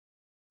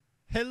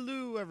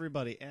Hello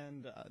everybody,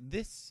 and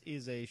this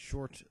is a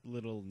short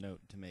little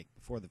note to make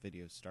before the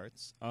video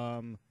starts.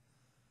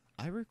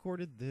 I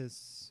recorded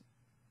this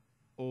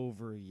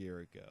over a year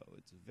ago.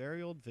 It's a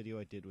very old video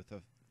I did with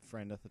a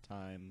friend at the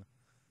time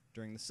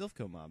during the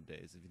Silph-Co Mob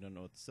days. If you don't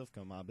know what the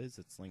Silph-Co Mob is,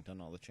 it's linked on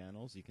all the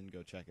channels. You can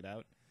go check it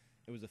out.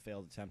 It was a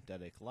failed attempt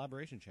at a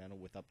collaboration channel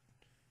with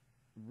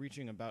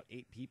reaching about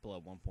 8 people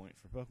at one point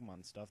for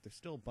Pokemon stuff. There's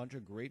still a bunch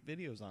of great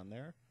videos on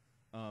there.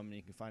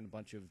 You can find a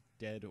bunch of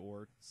dead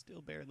or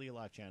still barely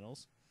alive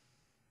channels.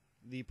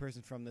 The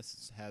person from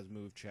this has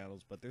moved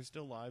channels, but they're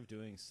still live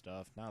doing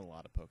stuff. Not a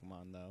lot of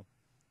Pokemon, though.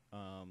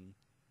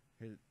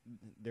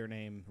 Their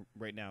name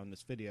right now in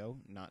this video,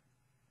 not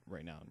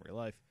right now in real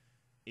life,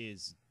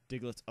 is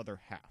Diglett's Other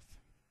Half.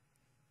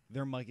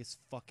 Their mic is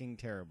fucking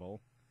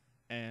terrible.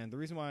 And the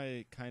reason why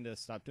I kind of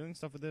stopped doing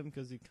stuff with him,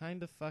 because he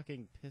kind of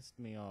fucking pissed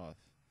me off.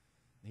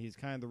 He's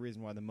kind of the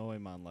reason why the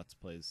Moemon Let's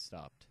Plays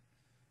stopped.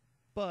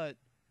 But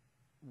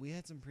we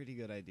had some pretty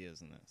good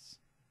ideas in this.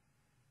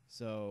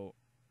 So,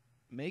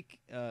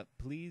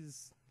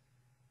 please,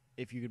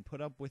 if you could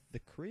put up with the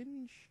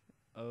cringe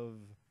of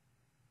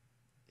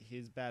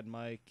his bad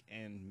mic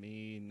and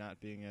me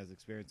not being as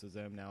experienced as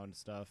him now and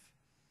stuff,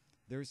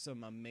 there's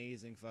some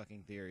amazing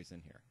fucking theories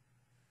in here.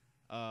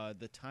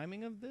 The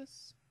timing of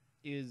this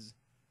is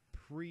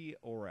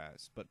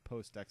pre-ORAS, but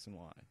post-X and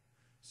Y.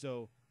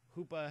 So,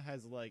 Hoopa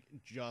has,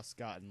 just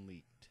gotten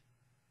leaked.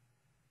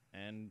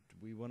 And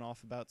we went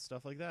off about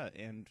stuff like that.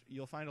 And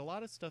you'll find a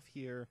lot of stuff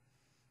here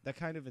that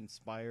kind of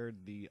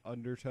inspired the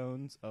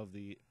undertones of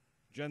the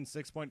Gen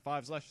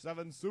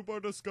 6.5/7 Super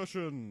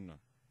Discussion.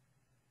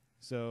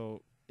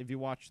 So, if you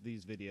watch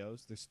these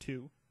videos, there's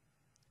 2.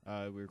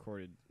 We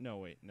recorded...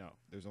 No,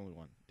 there's only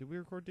 1. Did we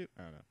record 2?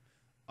 I don't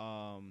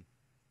know.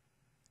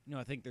 No,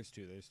 I think there's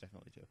 2. There's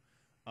definitely 2.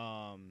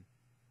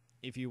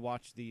 If you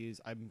watch these,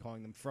 I've been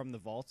calling them From the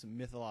Vault,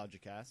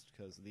 Mythologicast,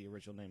 because the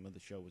original name of the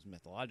show was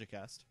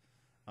Mythologicast.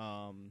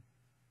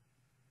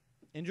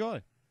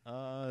 Enjoy.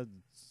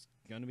 It's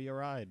gonna be a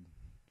ride.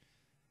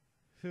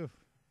 Phew.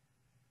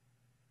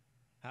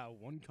 How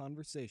one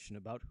conversation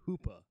about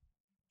Hoopa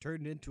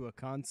turned into a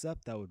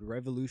concept that would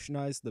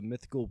revolutionize the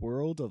mythical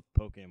world of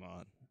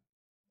Pokemon.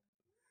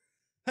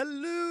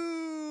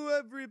 Hello,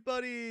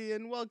 everybody,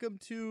 and welcome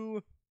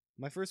to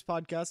my first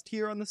podcast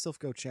here on the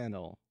Silph-Co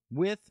channel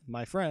with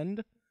my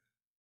friend.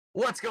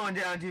 What's going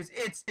down, dudes?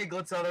 It's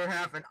Diglett's Other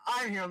Half, and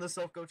I'm here on the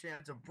Silph-Co channel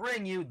to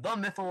bring you the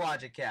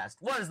Mythologicast.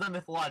 What is the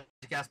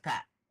Mythologicast,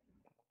 Pat?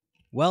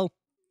 Well,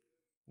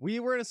 we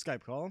were in a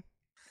Skype call,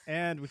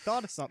 and we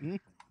thought of something,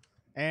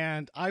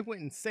 and I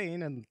went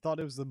insane and thought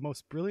it was the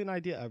most brilliant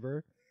idea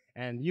ever,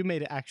 and you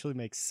made it actually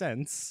make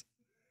sense.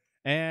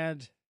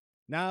 And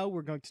now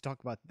we're going to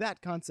talk about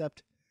that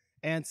concept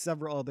and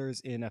several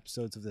others in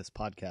episodes of this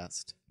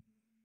podcast.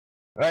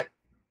 All right.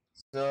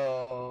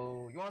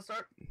 So, you want to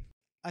start?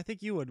 I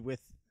think you would,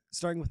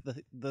 starting with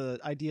the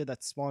idea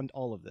that spawned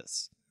all of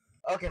this.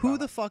 Okay. Who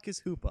the fuck is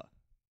Hoopa?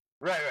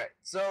 Right.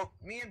 So,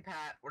 me and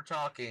Pat were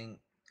talking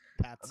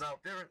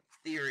about different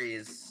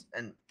theories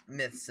and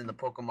myths in the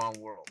Pokemon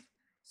world.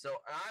 So,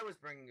 I was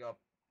bringing up,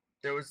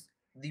 there was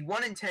the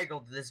one integral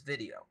to this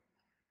video,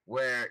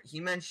 where he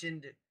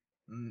mentioned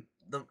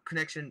the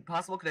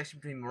possible connection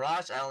between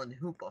Mirage Island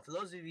and Hoopa. For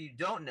those of you who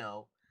don't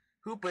know,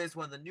 Hoopa is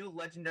one of the new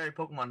legendary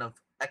Pokemon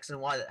of X and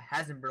Y that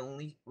hasn't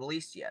been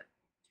released yet.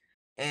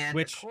 And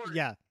it's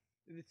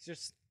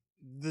just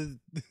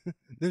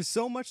there's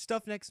so much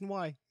stuff in X and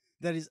Y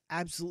that is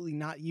absolutely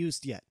not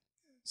used yet.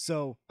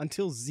 So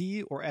until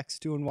Z or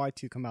X2 and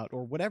Y2 come out,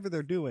 or whatever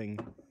they're doing,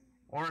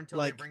 or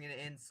until they bring it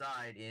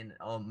inside in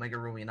Mega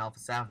Ruby and Alpha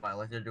Sapphire,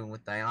 like they're doing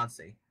with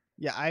Diancie.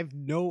 Yeah, I have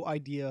no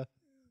idea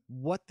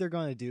what they're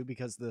gonna do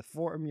because the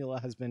formula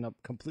has been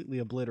completely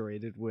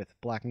obliterated with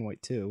Black and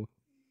White 2.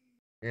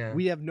 Yeah,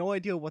 we have no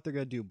idea what they're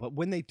gonna do, but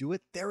when they do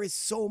it, there is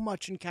so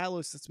much in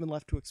Kalos that's been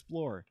left to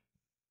explore.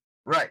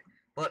 Right,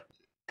 but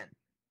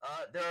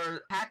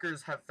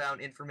hackers have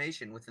found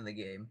information within the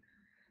game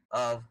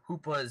of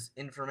Hoopa's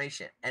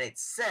information, and it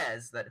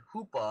says that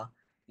Hoopa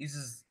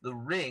uses the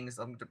rings.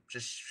 I'm going to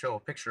just show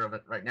a picture of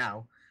it right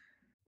now.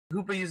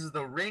 Hoopa uses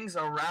the rings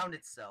around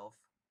itself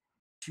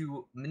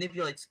to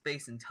manipulate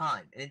space and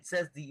time, and it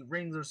says the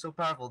rings are so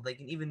powerful they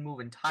can even move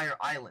entire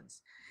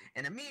islands.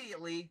 And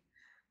immediately,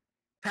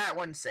 Pat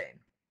went insane.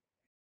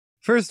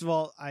 First of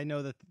all, I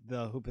know that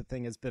the Hoopa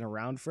thing has been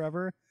around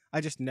forever. I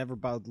just never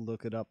bothered to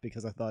look it up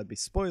because I thought it'd be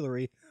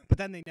spoilery, but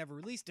then they never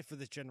released it for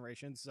this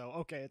generation, so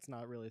okay, it's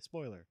not really a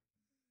spoiler.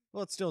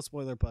 Well, it's still a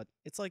spoiler, but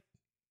it's like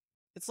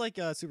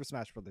Super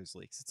Smash Bros.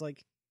 Leaks.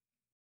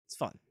 It's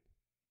fun.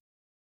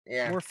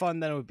 Yeah. More fun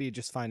than it would be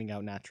just finding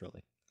out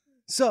naturally.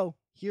 So,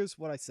 here's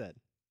what I said.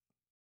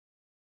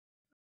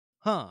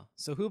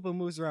 So Hoopa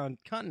moves around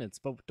continents,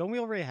 but don't we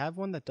already have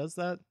one that does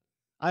that?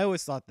 I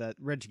always thought that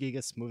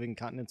Regigigas moving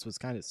continents was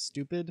kind of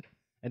stupid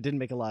and didn't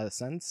make a lot of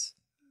sense.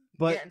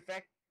 But yeah, in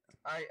fact,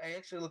 I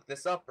actually looked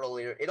this up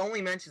earlier. It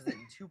only mentions it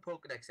in 2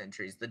 Pokedex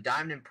entries, the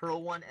Diamond and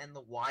Pearl one and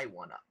the Y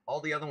one. All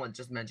the other ones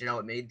just mention how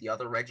it made the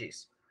other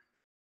Reggies.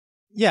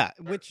 Yeah,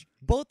 which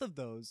both of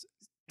those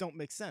don't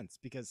make sense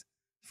because,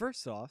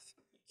 first off,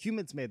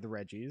 humans made the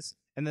Regis,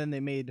 and then they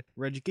made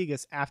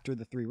Regigigas after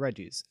the 3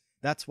 Regis.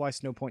 That's why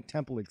Snowpoint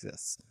Temple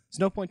exists.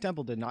 Snowpoint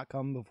Temple did not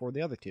come before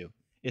the other 2.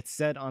 It's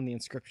said on the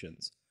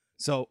inscriptions.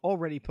 So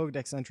already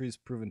Pokedex entries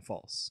proven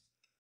false.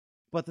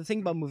 But the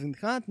thing about moving the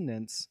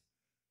continents,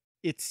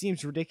 it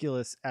seems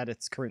ridiculous at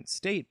its current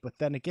state, but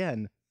then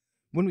again,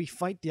 when we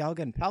fight Dialga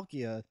and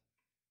Palkia,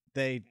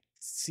 they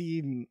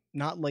seem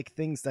not like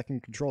things that can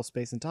control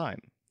space and time.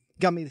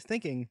 Got me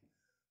thinking,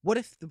 what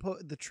if the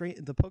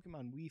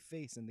Pokemon we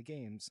face in the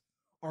games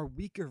are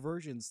weaker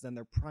versions than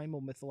their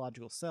primal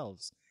mythological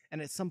selves,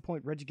 and at some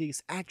point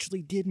Regigigas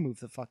actually did move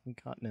the fucking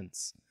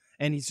continents,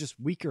 and he's just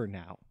weaker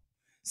now.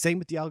 Same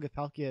with Dialga,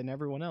 Palkia, and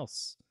everyone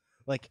else.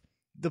 Like,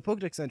 the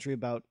Pokedex entry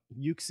about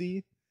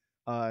Uxie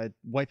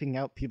wiping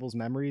out people's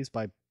memories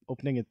by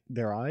opening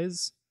their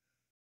eyes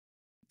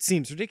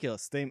seems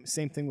ridiculous.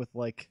 Same thing with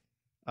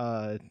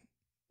the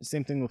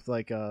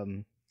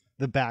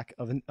back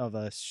of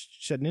a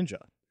Shed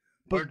Ninja.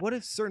 But what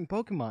if certain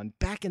Pokemon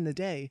back in the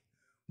day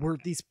were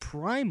these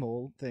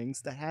primal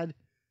things that had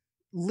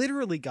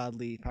literally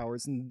godly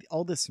powers and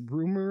all this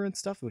rumor and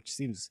stuff, which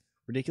seems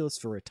ridiculous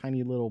for a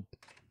tiny little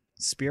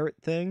spirit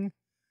thing,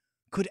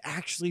 could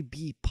actually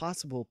be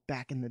possible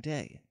back in the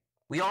day?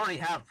 We already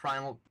have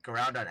Primal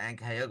Groudon and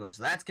Kyogre,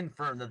 so that's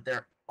confirmed that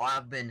there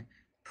have been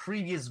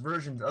previous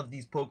versions of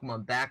these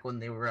Pokemon back when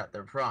they were at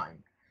their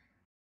prime.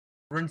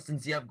 For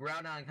instance, you have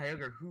Groudon and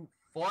Kyogre who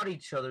fought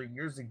each other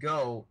years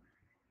ago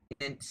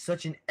in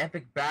such an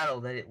epic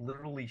battle that it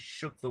literally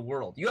shook the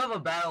world. You have a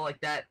battle like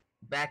that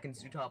back in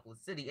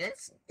Sootopolis City.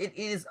 It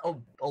is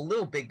a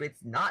little big, but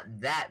it's not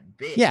that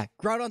big. Yeah,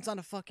 Groudon's on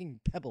a fucking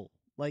pebble.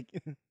 Like,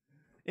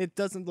 it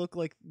doesn't look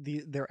like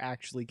they're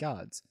actually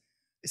gods.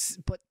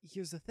 But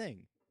here's the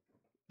thing.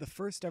 The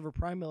first ever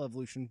Primal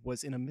evolution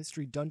was in a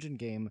mystery dungeon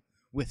game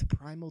with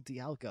Primal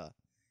Dialga.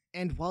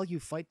 And while you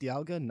fight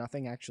Dialga,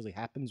 nothing actually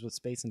happens with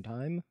space and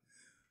time.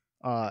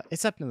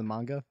 Except in the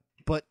manga.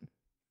 But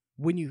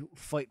when you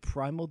fight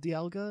Primal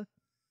Dialga,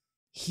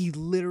 he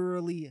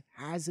literally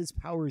has his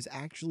powers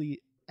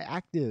actually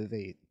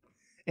activate.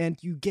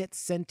 And you get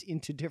sent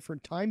into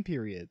different time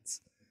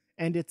periods.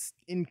 And it's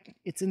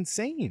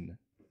insane.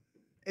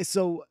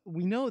 So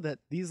we know that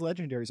these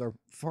legendaries are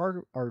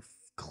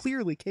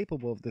clearly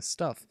capable of this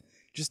stuff,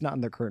 just not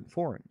in their current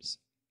forms.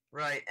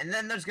 Right, and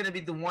then there's going to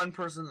be the one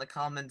person in the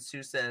comments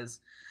who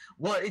says,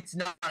 well, it's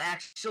not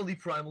actually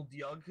Primal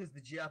Dialga because the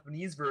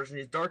Japanese version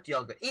is Dark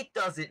Dialga. It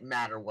doesn't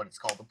matter what it's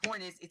called. The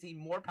point is, it's a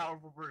more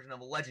powerful version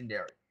of a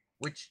legendary,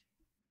 which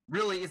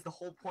really is the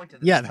whole point of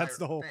this. Yeah, that's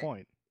the whole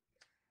point.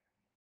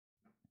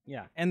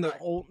 Yeah, and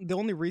the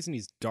only reason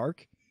he's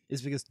dark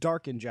is because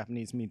dark in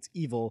Japanese means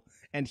evil,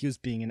 and he was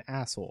being an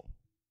asshole.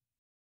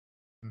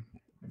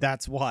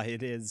 That's why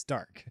it is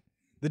dark.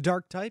 The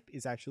dark type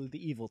is actually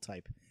the evil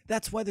type.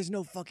 That's why there's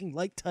no fucking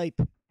light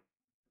type.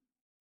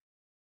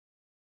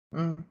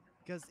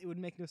 Because it would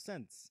make no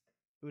sense.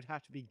 It would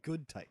have to be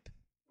good type.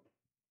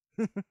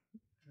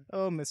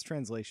 Oh,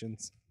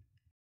 mistranslations.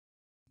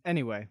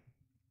 Anyway.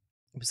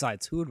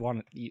 Besides, who would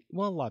want to...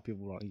 Well, a lot of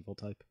people would want evil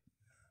type.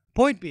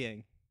 Point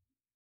being,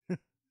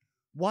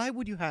 why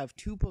would you have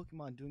 2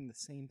 Pokemon doing the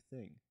same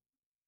thing?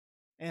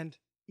 And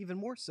even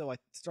more so, I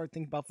started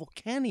thinking about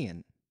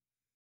Volcanion,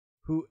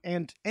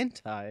 and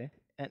Entei,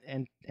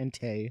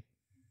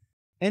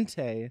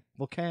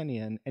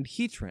 Volcanion, and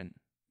Heatran.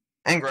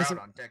 And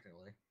Groudon,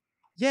 technically.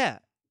 Yeah,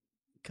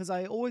 because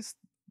I always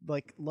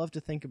love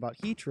to think about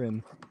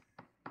Heatran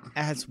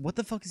as, what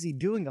the fuck is he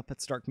doing up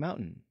at Stark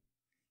Mountain?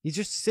 He's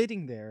just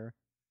sitting there,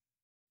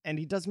 and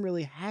he doesn't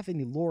really have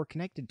any lore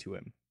connected to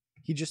him.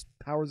 He just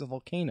powers a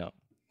volcano.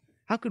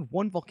 How could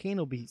one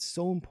volcano be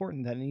so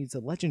important that it needs a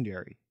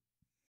legendary?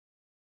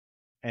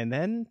 And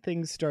then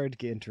things started to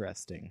get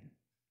interesting.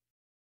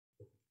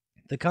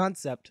 The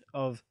concept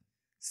of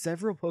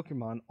several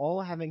Pokemon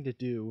all having to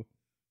do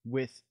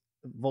with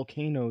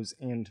volcanoes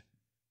and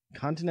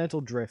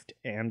continental drift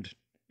and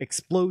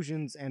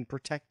explosions and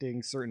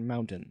protecting certain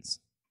mountains.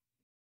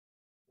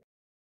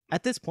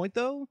 At this point,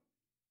 though,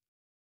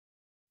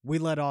 we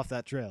let off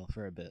that trail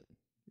for a bit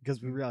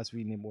because we realized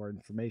we need more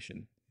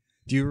information.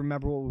 Do you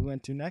remember what we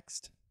went to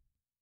next?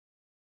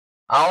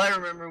 All I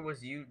remember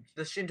was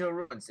the Shinto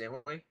ruins,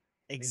 didn't we?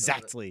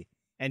 Exactly.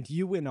 And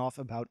you went off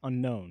about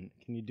unknown.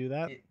 Can you do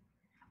that?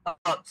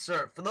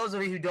 Sir, for those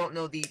of you who don't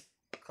know the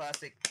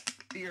classic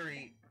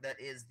theory that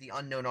is the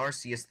unknown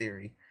Arceus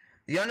theory,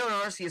 the unknown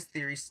Arceus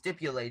theory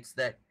stipulates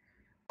that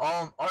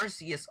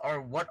Arceus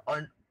are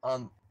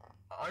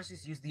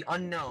Arceus used the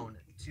unknown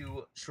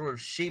to sort of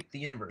shape the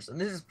universe,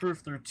 and this is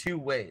proved through 2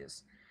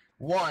 ways.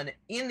 One,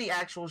 in the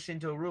actual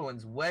Shinto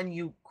ruins, when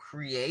you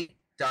create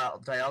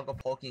Dialga,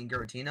 Palkia, and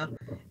Giratina,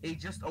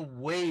 just a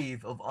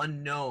wave of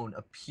unknown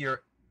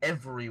appear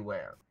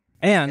everywhere.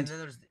 And then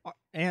there's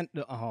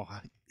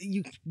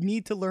you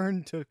need to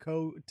learn to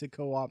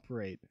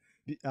cooperate,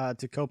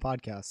 to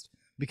co-podcast,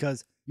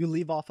 because you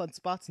leave off on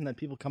spots and then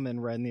people come in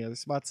right in the other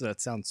spots. That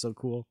sounds so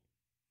cool.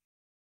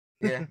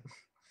 Yeah.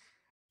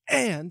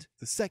 And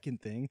the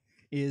second thing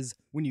is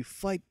when you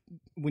fight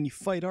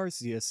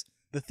Arceus,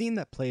 the theme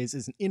that plays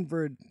is an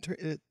inverted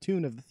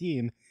tune of the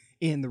theme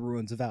in the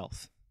Ruins of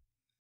Elf.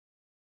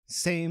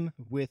 Same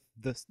with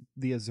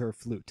the Azure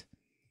Flute.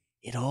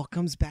 It all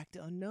comes back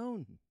to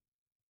Unknown.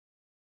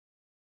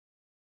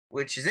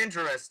 Which is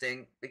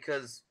interesting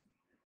because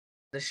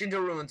the Shinto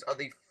ruins are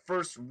the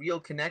first real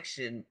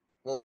connection,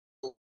 well,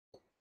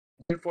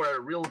 for a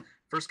real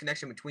first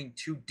connection between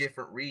two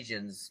different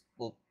regions,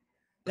 well,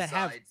 That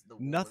have the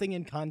nothing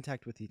in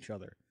contact with each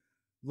other.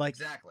 Like,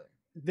 exactly.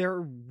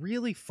 They're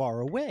really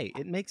far away.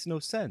 It makes no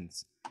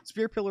sense.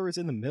 Spear Pillar is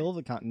in the middle of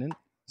the continent.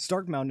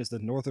 Stark Mountain is the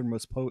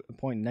northernmost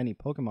point in any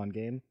Pokemon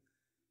game.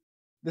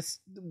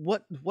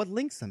 What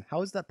links them?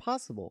 How is that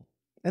possible?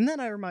 And then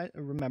I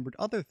remembered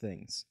other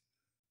things.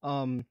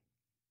 In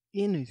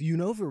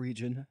Unova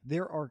region,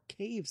 there are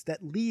caves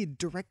that lead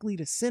directly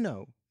to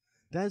Sinnoh.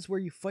 That is where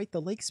you fight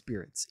the lake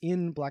spirits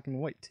in Black and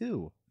White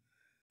too.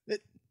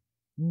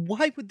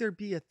 Why would there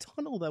be a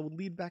tunnel that would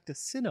lead back to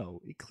Sinnoh?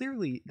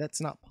 Clearly, that's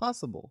not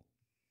possible.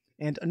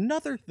 And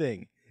another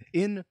thing,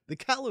 in the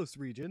Kalos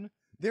region,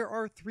 there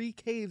are 3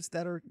 caves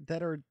that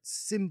are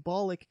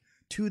symbolic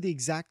to the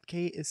exact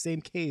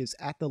same caves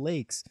at the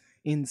lakes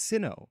in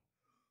Sinnoh.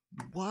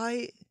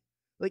 Why?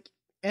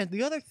 And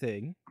the other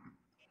thing,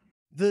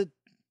 the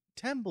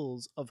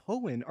temples of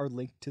Hoenn are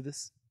linked to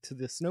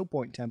the Snow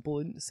Point Temple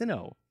in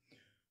Sinnoh.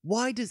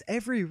 Why does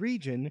every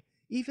region,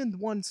 even the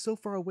one so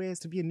far away as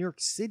to be in New York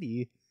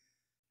City,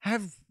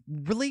 have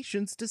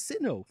relations to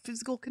Sinnoh?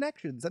 Physical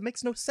connections? That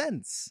makes no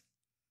sense.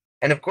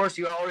 And of course,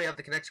 you already have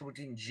the connection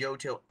between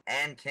Johto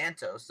and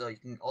Kanto, so you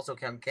can also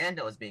count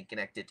Kanto as being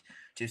connected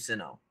to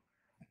Sinnoh.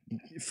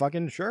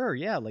 Fucking sure,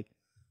 yeah.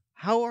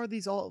 How are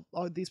these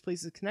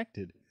places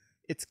connected?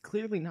 It's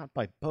clearly not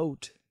by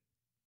boat.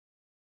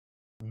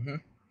 Mm-hmm.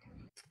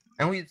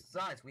 And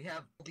besides, we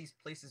have all these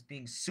places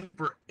being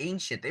super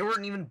ancient. They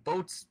weren't even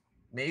boats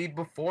maybe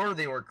before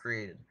they were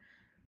created.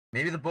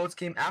 Maybe the boats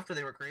came after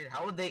they were created.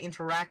 How would they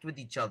interact with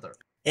each other?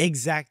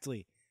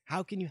 Exactly.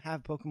 How can you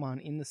have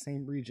Pokemon in the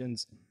same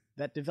regions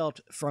that developed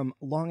from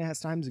long-ass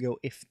times ago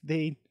if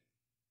the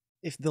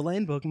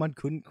land Pokemon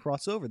couldn't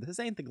cross over? This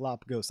ain't the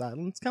Galapagos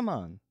Islands, come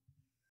on.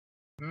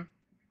 Hmm?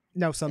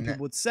 Now, some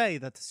people would say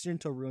that the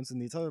Shinto ruins in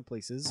these other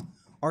places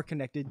are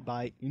connected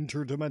by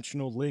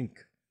interdimensional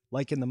link,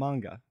 like in the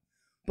manga.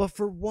 But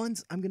for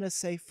once, I'm gonna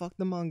say fuck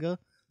the manga,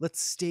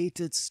 let's stay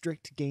to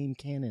strict game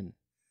canon.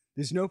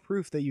 There's no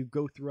proof that you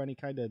go through any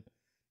kind of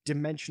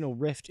dimensional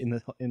rift in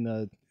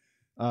the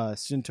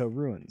Shinto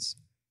ruins.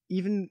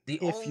 Even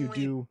if you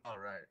do... Oh,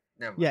 right.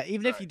 Never yeah, mind.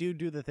 even if you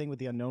do the thing with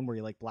the Unknown where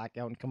you black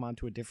out and come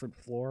onto a different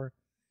floor,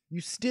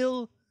 you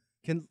still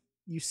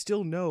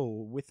know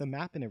with the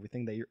map and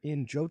everything that you're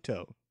in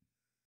Johto.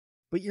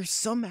 But you're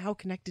somehow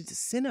connected to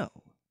Sinnoh.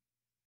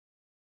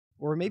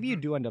 Or maybe you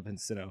do end up in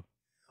Sinnoh.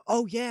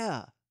 Oh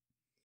yeah!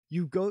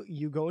 You go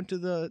into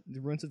the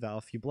Ruins of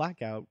Elf, you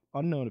black out,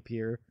 Unknown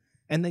appear,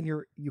 and then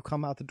you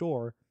come out the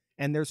door,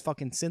 and there's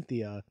fucking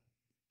Cynthia,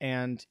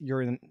 and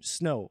you're in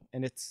snow,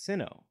 and it's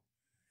Sinnoh.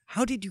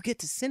 How did you get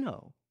to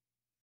Sinnoh?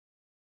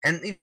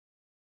 And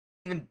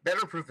even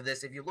better proof of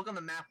this, if you look on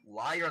the map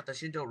while you're at the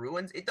Shinto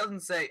ruins, it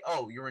doesn't say,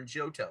 oh, you're in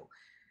Johto.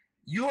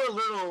 You are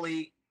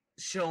literally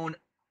shown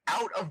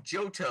out of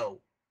Johto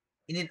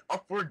in an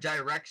upward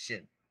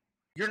direction.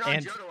 You're not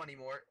Johto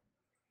anymore.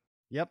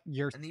 Yep,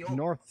 you're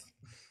north.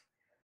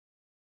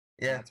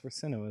 Yeah. That's where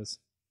Sinnoh is.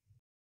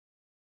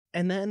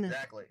 And then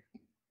exactly.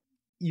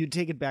 You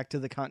take it back to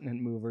the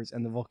continent movers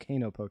and the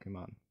volcano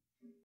Pokemon.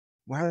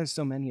 Why are there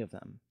so many of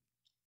them?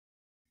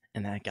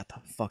 And then I got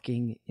the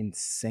fucking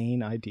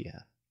insane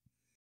idea.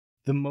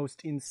 The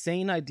most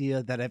insane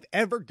idea that I've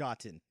ever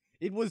gotten.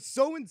 It was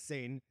so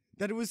insane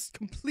that it was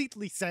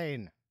completely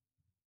sane.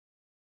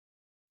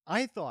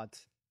 I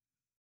thought,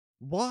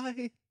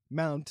 why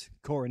Mount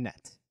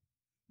Coronet?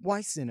 Why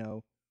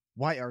Sinnoh?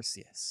 Why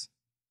Arceus?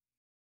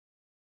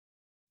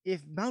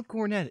 If Mount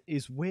Coronet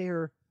is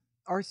where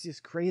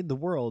Arceus created the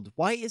world,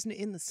 why isn't it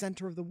in the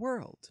center of the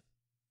world?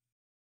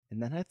 And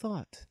then I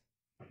thought,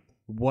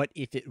 what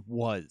if it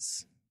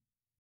was?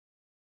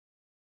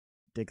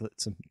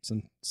 Diglett,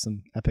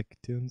 some epic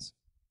tunes.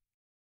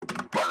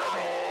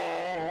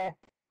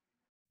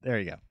 There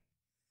you go.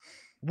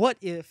 What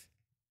if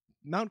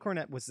Mount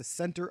Coronet was the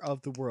center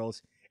of the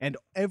world and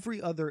every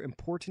other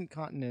important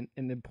continent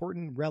and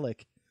important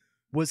relic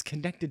was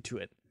connected to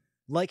it?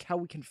 Like how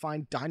we can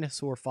find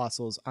dinosaur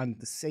fossils on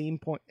the same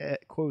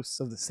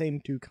coasts of the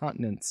same two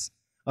continents,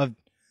 of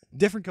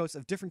different coasts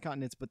of different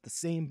continents, but the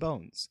same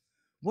bones.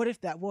 What if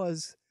that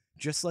was,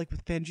 just like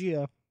with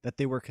Pangea, that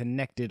they were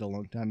connected a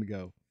long time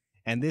ago?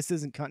 And this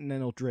isn't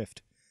continental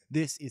drift.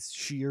 This is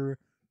sheer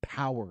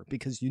power,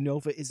 because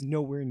Unova is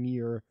nowhere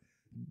near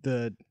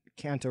the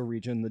Kanto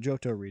region, the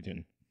Johto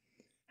region.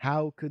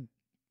 How could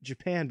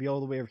Japan be all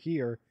the way over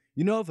here,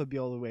 Unova be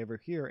all the way over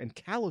here, and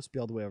Kalos be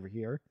all the way over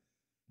here,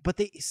 but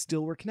they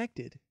still were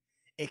connected?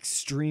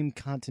 Extreme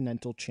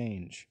continental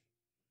change.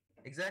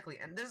 Exactly,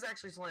 and this is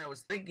actually something I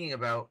was thinking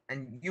about,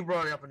 and you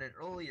brought it up in an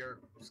earlier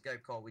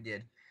Skype call we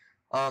did.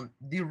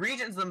 The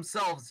regions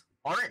themselves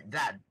aren't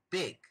that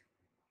big.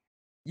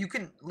 You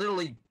can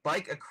literally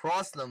bike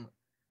across them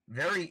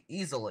very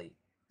easily.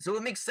 So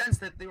it makes sense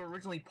that they were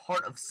originally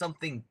part of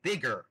something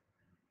bigger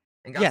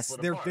and got Yes,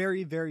 split they're apart.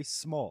 very, very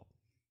small.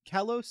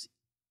 Kalos,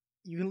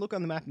 you can look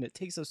on the map and it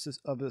takes us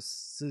of a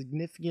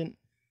significant,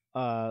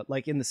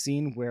 like in the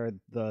scene where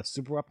the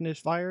super weapon is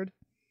fired,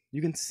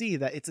 you can see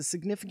that it's a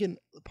significant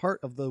part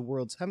of the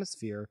world's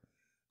hemisphere.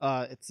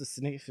 It's a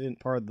significant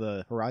part of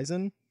the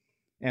horizon,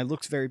 and it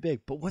looks very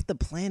big. But what the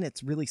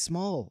planet's really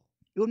small.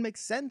 It would make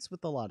sense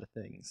with a lot of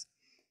things.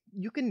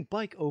 You can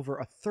bike over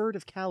a third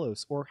of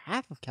Kalos or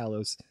half of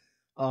Kalos,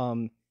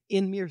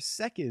 in mere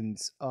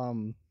seconds,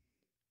 on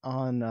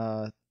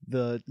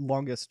the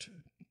longest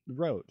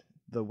road,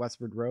 the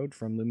westward road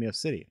from Lumio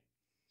City.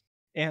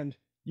 And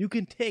you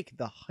can take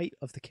the height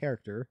of the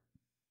character,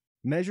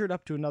 measure it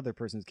up to another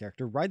person's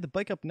character, ride the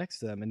bike up next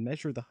to them and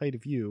measure the height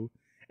of you,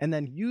 and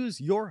then use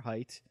your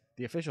height,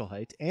 the official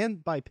height,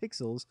 and by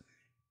pixels,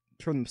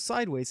 turn them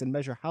sideways and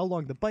measure how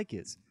long the bike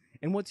is.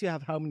 And once you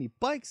have how many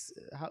bikes,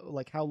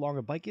 how long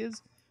a bike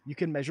is, you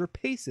can measure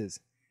paces.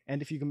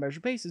 And if you can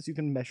measure paces, you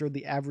can measure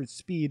the average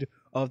speed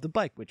of the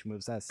bike, which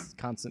moves at a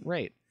constant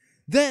rate.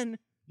 Then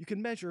you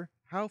can measure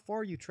how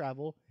far you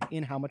travel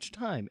in how much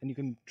time, and you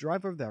can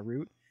drive over that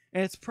route,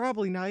 and it's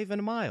probably not even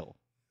a mile.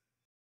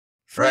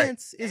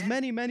 France is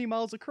many, many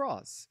miles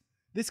across.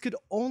 This could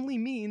only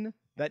mean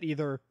that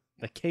either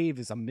the cave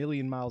is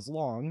 1,000,000 miles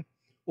long,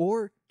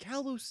 or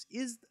Kalos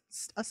is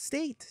a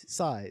state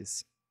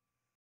size.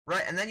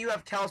 Right, and then you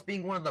have Kalos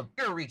being one of the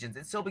bigger regions.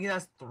 It still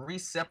has 3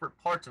 separate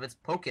parts of its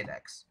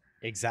Pokédex.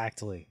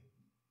 Exactly.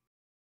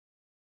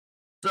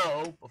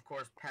 So, of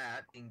course,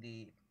 Patt, being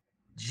the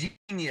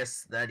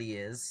genius that he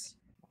is,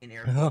 in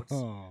air quotes,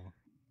 No.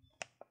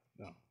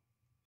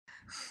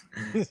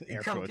 he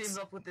came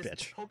up with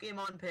this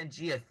Pokemon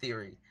Pangea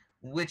theory,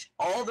 which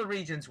all the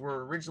regions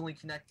were originally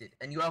connected,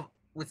 and you have,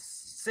 with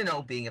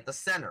Sinnoh being at the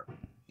center,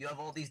 you have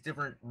all these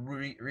different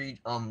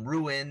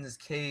ruins,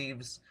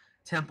 caves,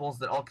 temples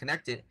that all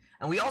connected,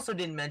 and we also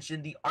didn't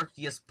mention the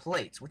Arceus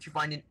plates, which you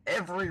find in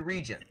every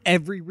region.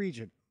 Every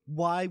region.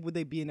 Why would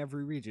they be in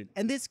every region?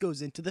 And this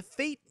goes into the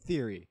fate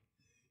theory.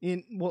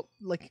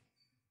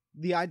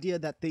 The idea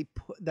that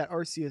that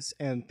Arceus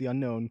and the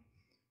Unknown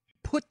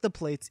put the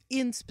plates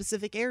in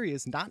specific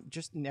areas, not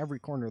just in every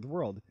corner of the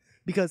world.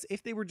 Because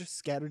if they were just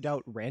scattered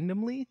out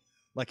randomly,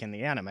 like in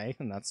the anime,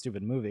 in that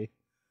stupid movie,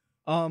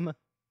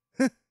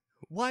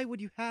 why would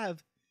you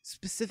have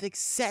specific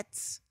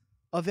sets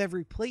of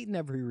every plate in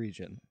every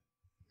region?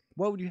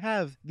 Why would you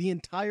have the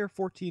entire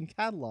 14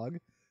 catalog,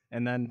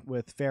 and then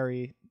with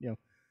fairy,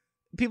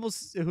 people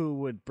who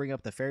would bring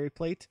up the fairy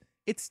plate,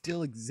 it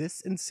still exists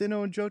in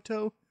Sinnoh and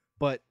Johto,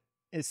 but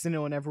is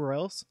Sinnoh and everywhere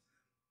else,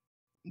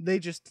 they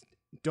just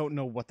don't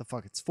know what the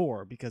fuck it's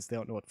for, because they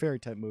don't know what fairy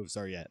type moves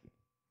are yet.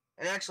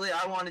 And actually,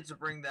 I wanted to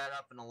bring that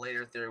up in a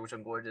later theory, which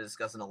I'm going to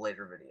discuss in a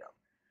later video.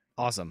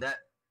 Awesome. But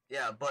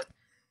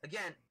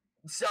again,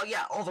 so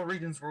yeah, all the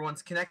regions were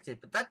once connected,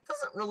 but that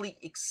doesn't really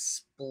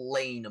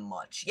explain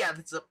much. Yeah,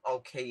 that's an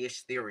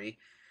okay-ish theory,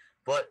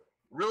 but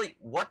really,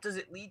 what does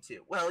it lead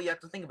to? Well, you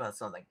have to think about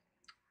something.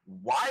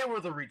 Why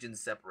were the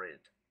regions separated?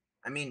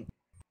 I mean,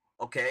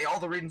 okay, all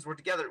the regions were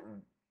together.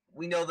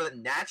 We know that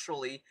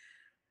naturally,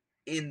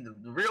 in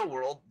the real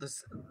world, the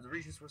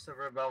regions were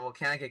separated by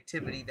volcanic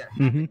activity that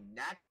happened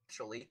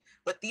naturally,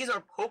 but these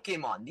are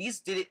Pokemon. These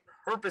did it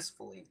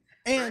purposefully.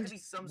 And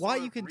why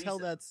you can tell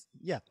that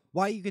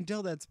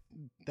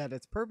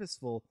it's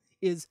purposeful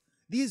is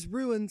these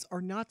ruins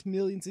are not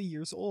millions of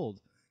years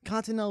old.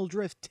 Continental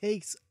drift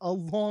takes a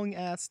long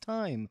ass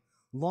time,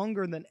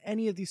 longer than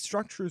any of these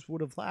structures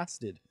would have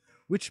lasted,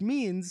 which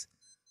means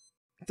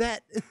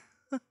that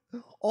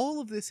all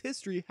of this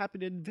history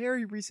happened in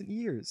very recent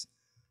years.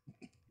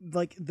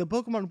 Like, the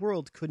Pokemon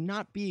world could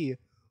not be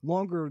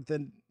longer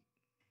than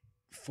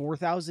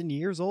 4,000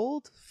 years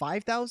old?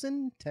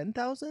 5,000?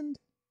 10,000?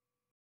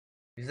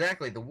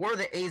 Exactly. The War of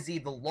the AZ,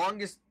 the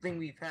longest thing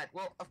we've had.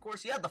 Well, of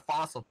course, you had the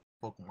fossil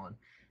Pokemon,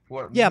 who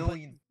are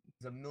millions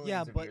of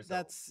years old.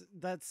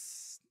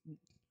 That's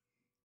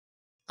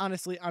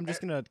honestly, I'm just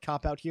gonna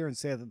cop out here and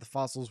say that the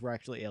fossils were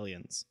actually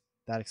aliens.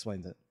 That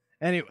explains it.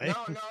 Anyway.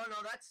 No,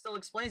 that still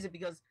explains it,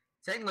 because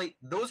technically,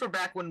 those were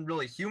back when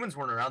really humans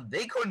weren't around.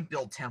 They couldn't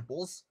build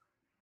temples.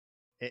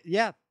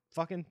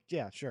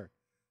 Sure.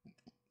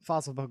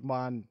 Fossil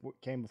Pokemon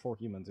came before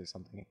humans or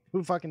something.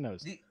 Who fucking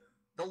knows?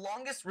 The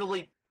longest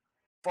really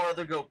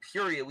farther go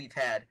period we've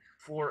had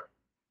for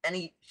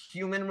any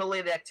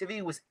human-related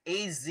activity was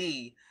AZ,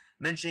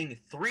 mentioning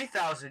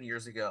 3,000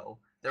 years ago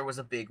there was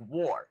a big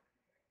war,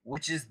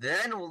 which is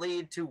then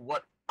lead to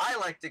what I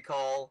like to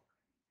call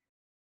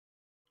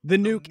the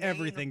nuke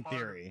everything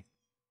theory.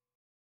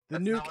 The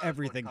nuke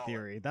everything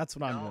theory. That's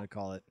what I'm going to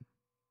call it.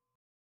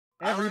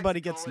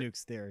 Everybody gets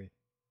nukes theory.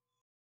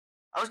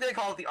 I was going to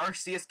call it the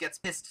Arceus gets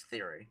pissed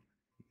theory.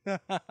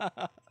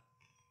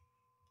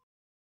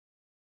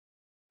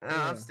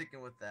 I'm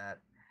sticking with that.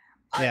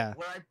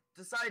 What I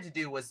decided to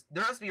do was,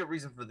 there has to be a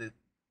reason for the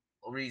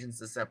regions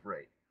to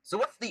separate. So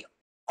what's the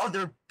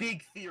other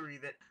big theory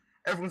that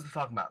everyone's been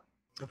talking about?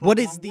 What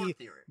is Pokemon War the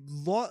theory.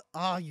 law?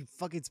 Ah, you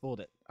fucking spoiled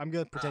it. I'm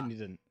gonna pretend you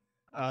didn't.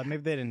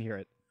 Maybe they didn't hear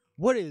it.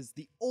 What is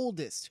the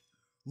oldest,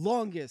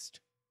 longest,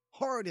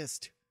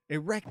 hardest,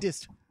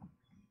 erectest,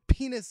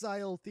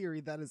 penisile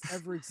theory that has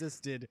ever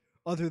existed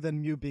other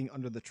than Mew being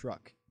under the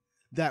truck?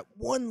 That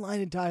one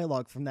line of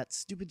dialogue from that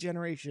stupid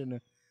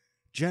generation,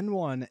 Gen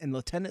 1 and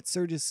Lieutenant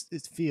Surge's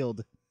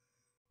field,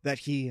 that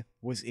he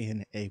was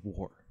in a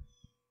war.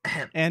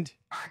 And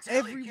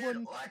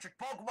everyone... Electric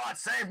Pokemon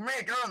saved me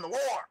during the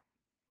war!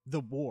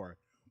 The war.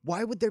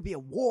 Why would there be a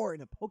war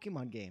in a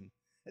Pokemon game?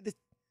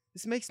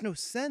 This makes no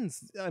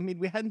sense. I mean,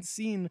 we hadn't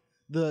seen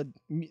the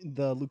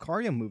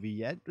Lucario movie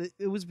yet.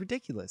 It was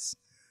ridiculous.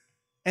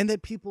 And then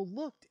people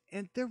looked,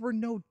 and there were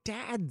no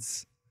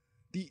dads.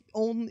 The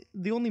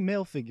only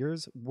male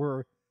figures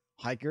were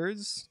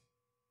hikers,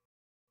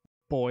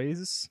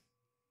 boys,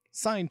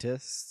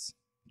 scientists,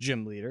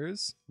 gym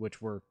leaders,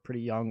 which were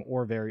pretty young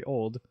or very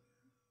old,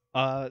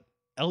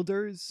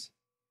 elders,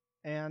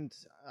 and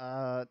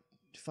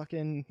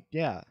fucking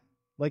yeah,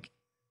 like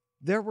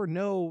there were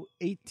no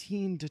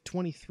 18 to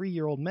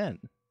 23-year-old men.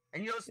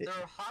 And you know, there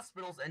are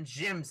hospitals and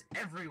gyms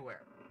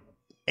everywhere.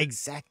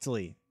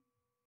 Exactly.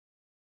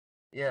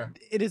 Yeah.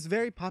 It is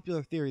very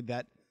popular theory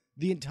that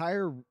the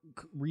entire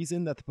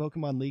reason that the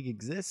Pokemon League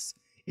exists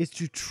is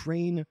to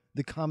train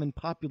the common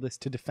populace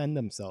to defend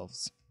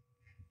themselves.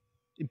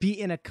 Be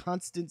in a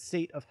constant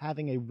state of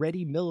having a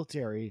ready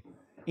military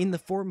in the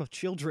form of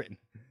children.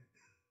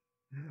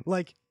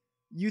 Like,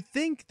 you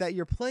think that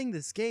you're playing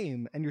this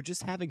game and you're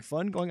just having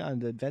fun going on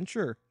an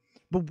adventure,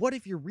 but what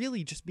if you're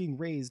really just being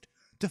raised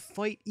to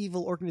fight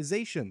evil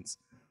organizations?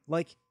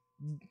 Like,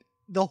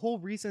 the whole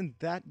reason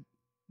that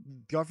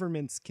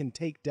governments can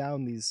take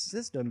down these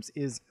systems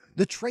is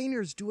the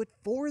trainers do it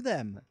for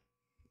them.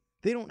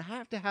 They don't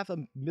have to have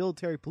a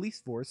military police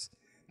force.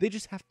 They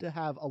just have to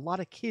have a lot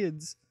of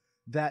kids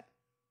that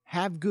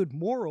have good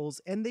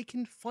morals and they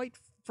can fight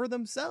for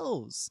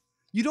themselves.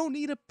 You don't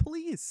need a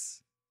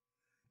police.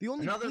 The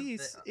only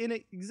police in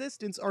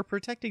existence are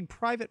protecting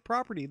private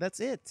property. That's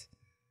it.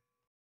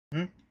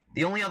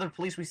 The only other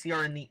police we see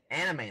are in the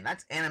anime, and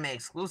that's anime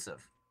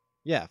exclusive.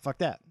 Yeah, fuck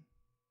that.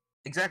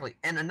 Exactly.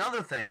 And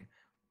another thing,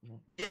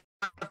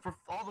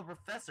 all the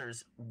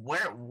professors, why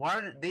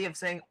are they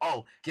saying,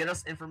 oh, get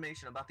us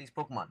information about these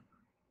Pokemon?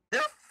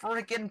 They're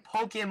freaking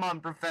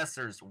Pokemon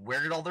professors.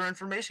 Where did all their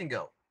information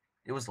go?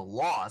 It was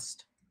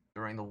lost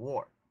during the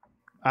war.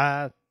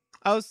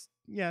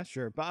 Yeah,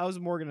 sure. But I was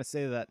more going to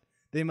say that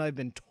they might have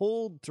been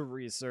told to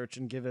research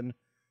and given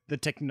the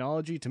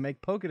technology to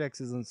make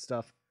Pokedexes and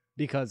stuff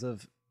because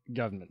of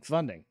government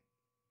funding.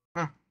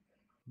 Huh.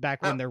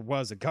 Back when there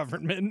was a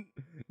government.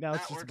 Now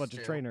it's That just a bunch works of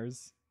too.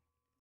 trainers.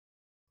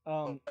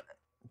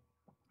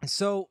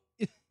 So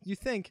you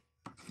think,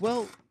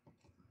 well,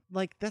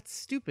 like, that's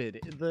stupid.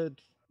 The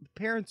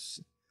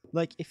parents,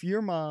 like, if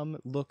your mom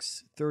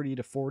looks 30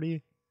 to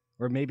 40,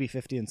 or maybe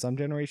 50 in some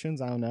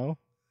generations, I don't know,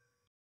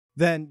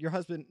 then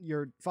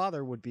your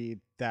father would be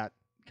that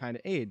kind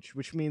of age,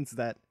 which means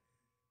that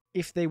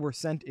if they were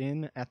sent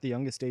in at the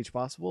youngest age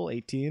possible,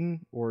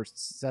 18 or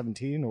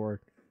 17,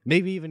 or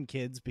maybe even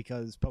kids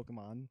because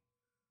Pokemon,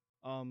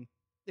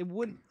 it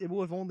would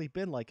have only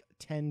been like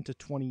 10 to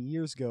 20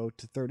 years ago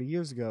to 30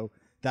 years ago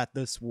that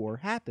this war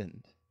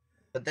happened.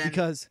 But then,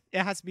 Because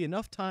it has to be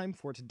enough time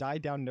for it to die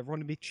down and everyone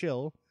to be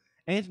chill,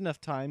 and enough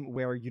time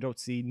where you don't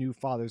see new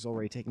fathers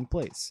already taking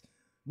place,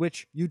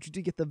 which you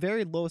do get the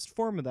very lowest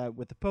form of that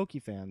with the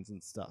Pokefans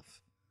and stuff.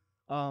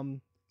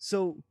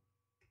 So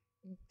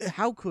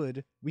how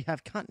could we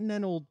have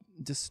continental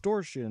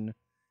distortion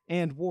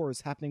and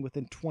wars happening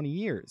within 20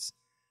 years?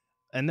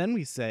 And then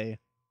we say,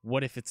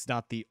 what if it's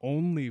not the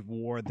only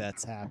war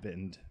that's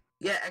happened?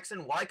 yeah, X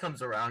and Y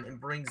comes around and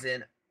brings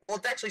in, well,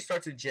 it actually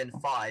starts with Gen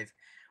 5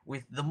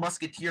 with the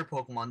Musketeer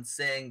Pokemon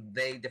saying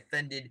they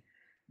defended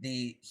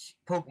the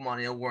Pokemon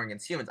in a war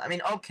against humans. I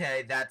mean,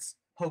 okay, that's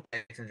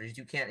Pokedex entries.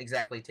 You can't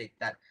exactly take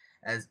that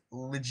as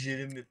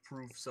legitimate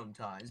proof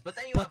sometimes. But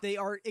then you But they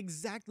are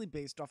exactly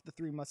based off the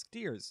Three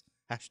Musketeers.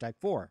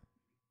 #4.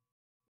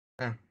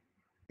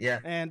 yeah.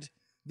 And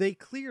they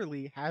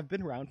clearly have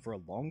been around for a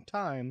long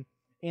time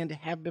and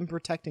have been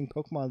protecting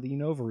Pokemon in the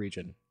Unova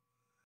region.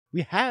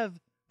 We have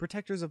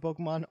protectors of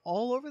Pokemon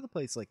all over the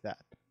place like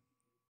that.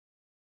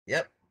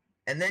 Yep.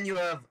 And then you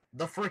have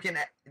the freaking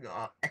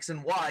X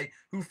and Y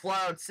who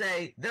flat out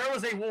say there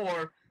was a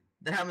war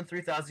that happened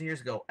 3,000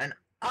 years ago. And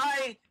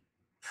I'm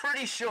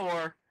pretty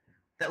sure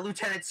that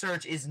Lieutenant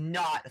Surge is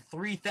not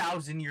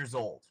 3,000 years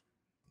old.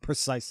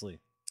 Precisely.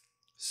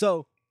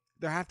 So,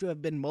 there have to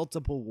have been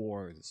multiple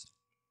wars.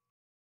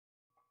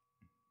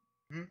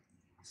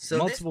 So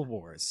multiple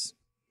wars.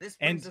 This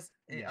brings And- us...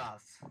 yeah.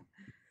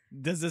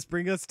 Does this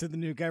bring us to the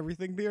nuke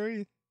everything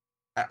theory?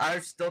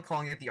 I'm still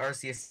calling it the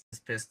RCS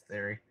piss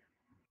theory.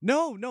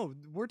 No,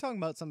 we're talking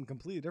about something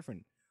completely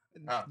different.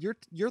 Oh.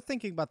 You're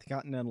thinking about the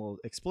continental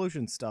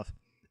explosion stuff.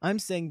 I'm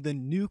saying the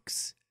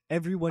nukes,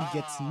 everyone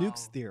gets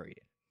nukes Oh. theory.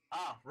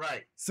 Ah,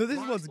 right. So this You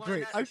wanna one's explain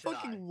great. that, or I should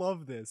fucking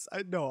love this.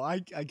 I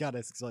gotta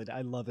explain it.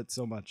 I love it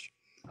so much.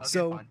 Okay,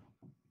 So fine.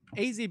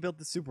 AZ built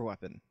the super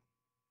weapon.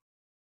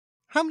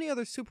 How many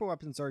other super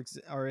weapons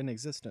are in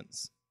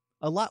existence?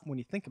 A lot when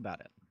you think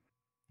about it.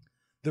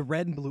 The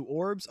red and blue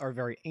orbs are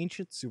very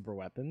ancient super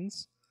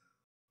weapons.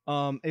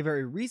 A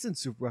very recent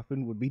super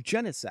weapon would be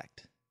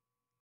Genesect.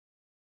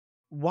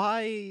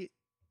 Why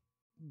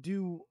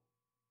does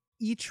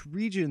each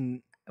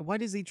region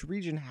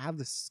have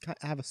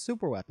a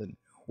super weapon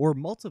or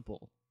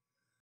multiple?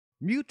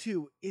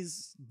 Mewtwo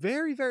is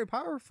very, very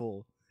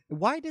powerful.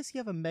 Why does he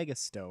have a Mega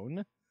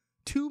Stone?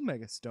 2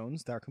 Mega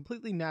Stones that are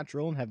completely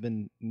natural and have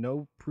been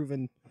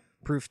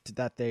proof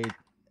that they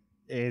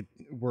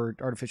were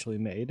artificially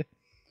made.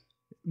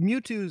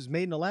 Mewtwo's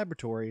made in a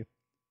laboratory,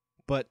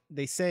 but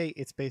they say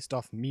it's based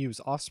off Mew's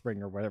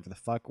offspring or whatever the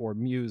fuck, or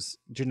Mew's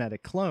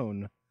genetic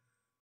clone.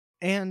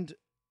 And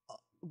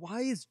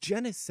why is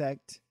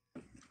Genesect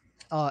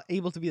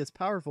able to be as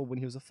powerful when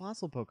he was a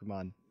fossil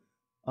Pokemon?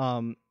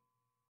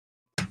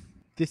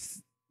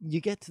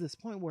 You get to this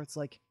point where it's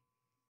like,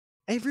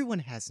 everyone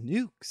has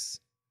nukes.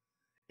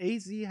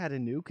 AZ had a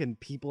nuke, and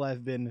people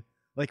have been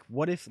like,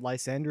 what if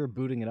Lysander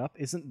booting it up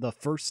isn't the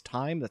first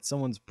time that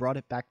someone's brought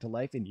it back to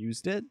life and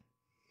used it?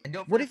 And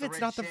don't What forget if it's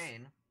the not red the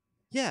chain.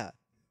 Yeah.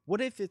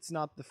 What if it's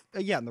not the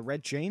and the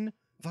red chain?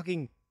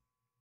 Fucking,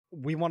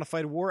 we want to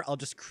fight a war, I'll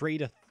just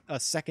create a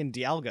second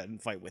Dialga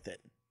and fight with it.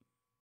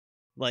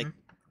 Like,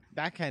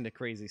 that kind of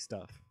crazy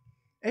stuff.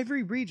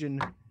 Every region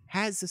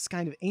has this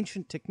kind of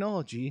ancient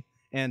technology,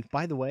 and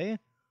by the way,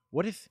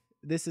 what if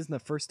this isn't the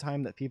first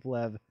time that people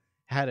have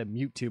had a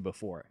Mewtwo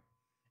before?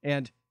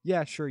 And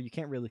yeah, sure, you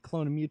can't really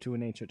clone a Mewtwo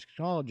in ancient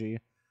technology,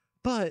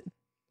 but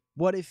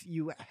what if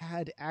you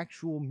had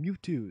actual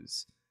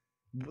Mewtwo's?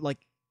 Like,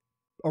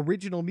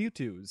 original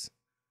Mewtwo's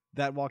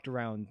that walked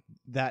around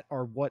that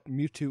are what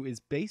Mewtwo is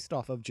based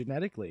off of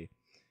genetically,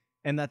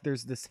 and that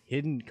there's this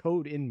hidden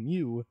code in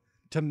Mew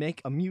to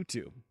make a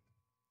Mewtwo.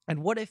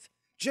 And what if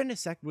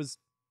Genesect was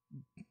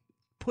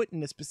put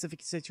in a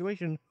specific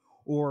situation,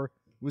 or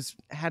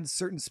had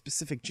certain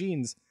specific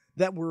genes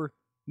that were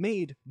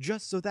made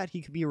just so that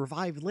he could be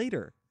revived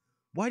later?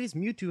 Why does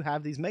Mewtwo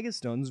have these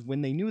Megastones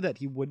when they knew that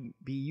he wouldn't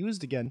be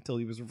used again until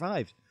he was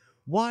revived?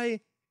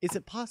 Why is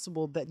it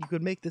possible that you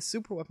could make this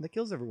super weapon that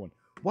kills everyone?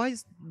 Why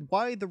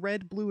the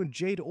red, blue, and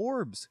jade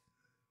orbs?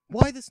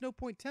 Why the Snow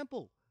Point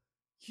Temple?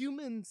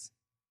 Humans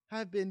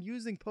have been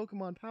using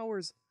Pokemon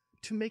powers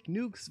to make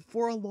nukes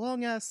for a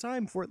long-ass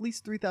time, for at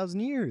least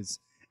 3,000 years.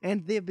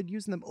 And they have been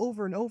using them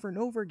over and over and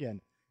over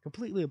again,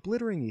 completely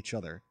obliterating each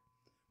other.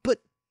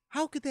 But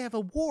how could they have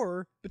a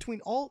war between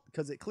all...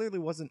 Because it clearly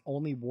wasn't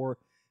only war...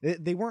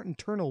 They weren't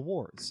internal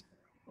wars,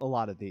 a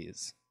lot of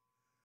these.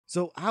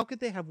 So how could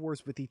they have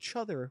wars with each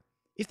other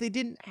if they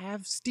didn't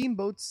have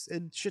steamboats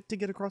and shit to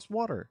get across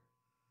water?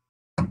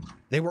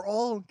 They were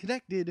all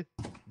connected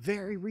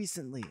very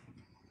recently.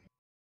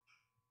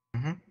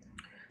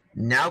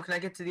 Now can I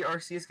get to the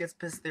Arceus gets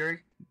pissed theory?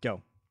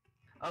 Go.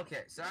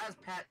 Okay, so as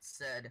Pat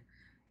said,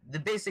 the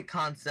basic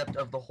concept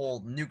of the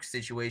whole nuke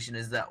situation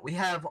is that we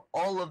have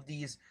all of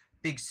these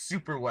big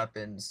super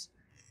weapons,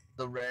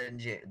 the red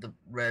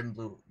and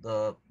blue,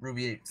 the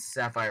ruby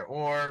sapphire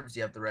orbs,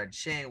 you have the red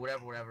chain,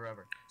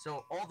 whatever.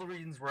 So all the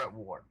regions were at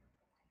war.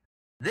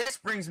 This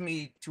brings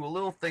me to a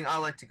little thing I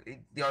like to,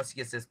 the Arceus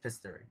gets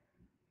pissed theory.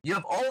 You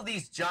have all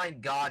these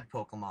giant god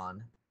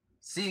Pokemon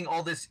seeing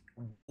all this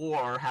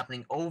war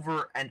happening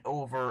over and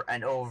over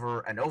and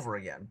over and over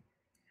again.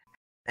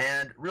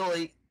 And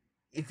really,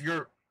 if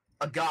you're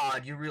a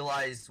god, you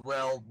realize,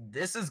 well,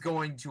 this is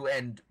going to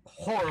end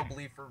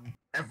horribly for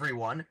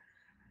everyone.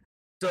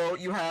 So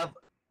you have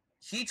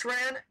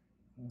Heatran,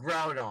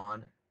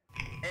 Groudon,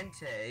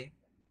 Entei,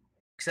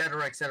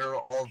 etc.,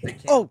 all the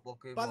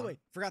Pokemon. By the way,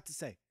 forgot to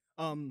say,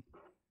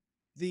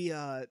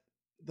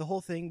 the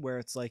whole thing where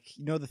it's like,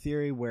 you know, the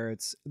theory where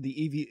it's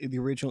the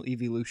original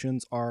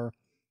evolutions are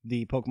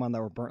the Pokemon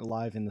that were burnt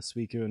alive in the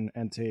Suicune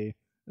Entei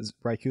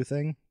Raikou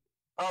thing.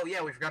 Oh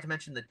yeah, we forgot to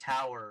mention the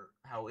tower.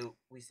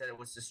 We said it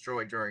was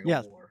destroyed during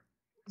a war.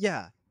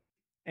 Yeah,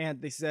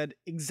 and they said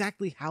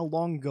exactly how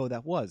long ago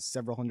that was,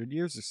 several hundred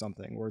years or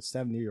something, or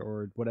 70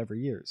 or whatever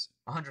years.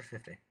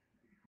 150.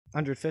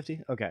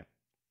 150? Okay.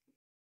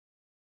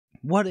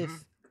 What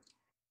if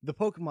the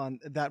Pokemon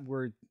that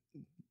were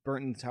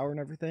burnt in the tower and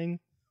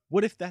everything,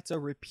 what if that's a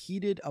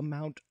repeated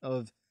amount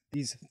of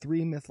these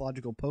 3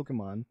 mythological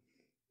Pokemon,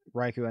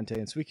 Raikou, Entei,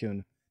 and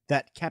Suicune,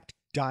 that kept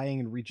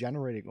dying and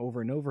regenerating over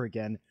and over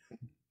again,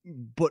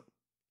 but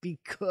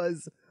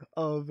because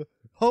of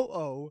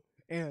Ho-Oh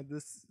and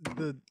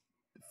the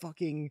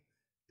fucking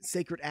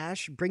Sacred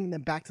Ash bringing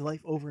them back to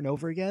life over and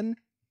over again,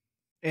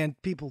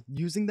 and people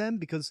using them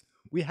because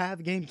we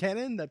have game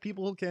canon that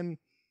people can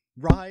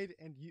ride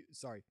and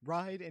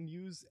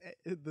use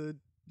the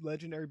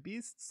legendary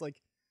beasts,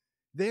 like,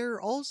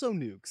 they're also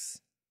nukes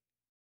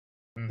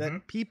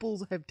that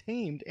people have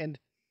tamed and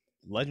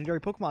legendary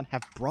Pokemon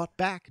have brought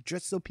back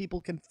just so people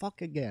can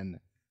fuck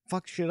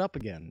shit up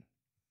again.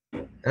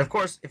 And of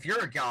course, if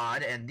you're a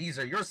god and these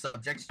are your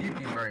subjects, you'd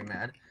be very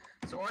mad.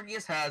 So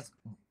Arceus has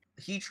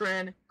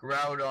Heatran,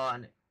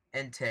 Groudon,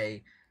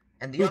 Entei,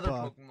 and the Hoopa. other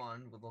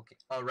Pokemon with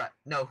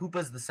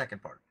Hoopa's the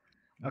second part.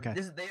 Okay.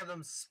 They have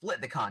them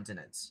split the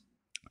continents.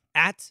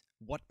 At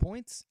what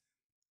points?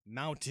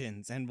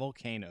 Mountains and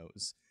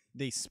volcanoes.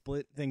 They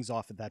split things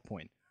off at that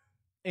point.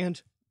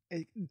 And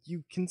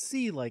you can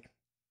see, like,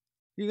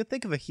 you can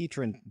think of a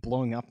Heatran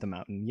blowing up the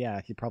mountain.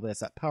 Yeah, he probably has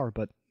that power,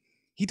 but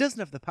he doesn't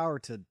have the power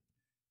to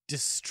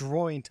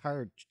destroy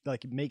entire,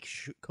 like, make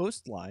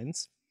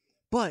coastlines.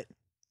 But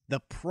the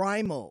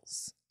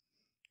primals.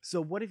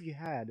 So what if you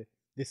had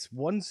this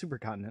one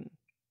supercontinent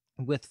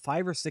with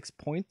 5 or 6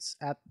 points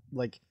at,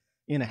 like,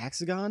 in a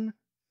hexagon,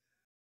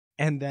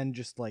 and then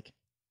just, like,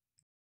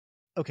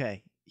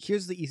 okay,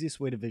 here's the easiest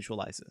way to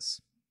visualize this.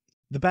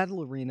 The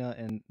battle arena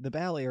and the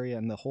battle area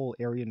and the whole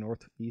area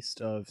northeast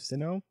of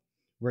Sinnoh,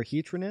 where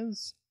Heatran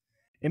is,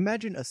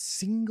 imagine a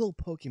single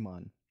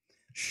Pokemon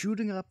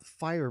shooting up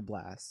fire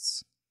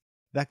blasts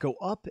that go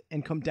up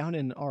and come down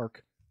in an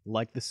arc,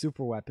 like the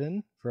super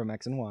weapon from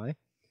X and Y,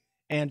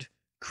 and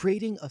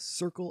creating a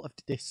circle of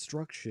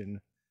destruction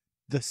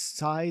the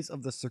size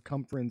of the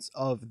circumference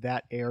of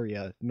that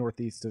area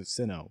northeast of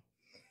Sinnoh,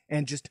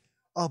 and just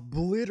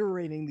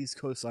obliterating these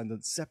coastlines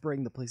and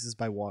separating the places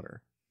by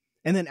water.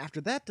 And then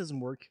after that doesn't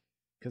work,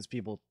 because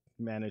people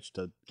manage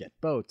to get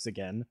boats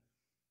again,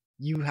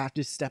 you have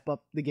to step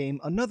up the game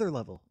another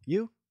level.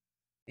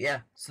 Yeah,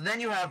 so then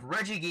you have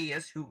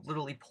Regigigas, who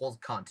literally pulls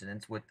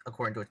continents with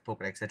according to its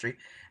Pokedex entry.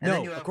 And no,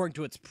 then you have, according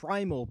to its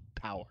primal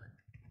power.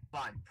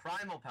 Fine,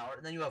 primal power.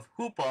 And then you have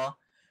Hoopa,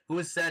 who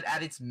is said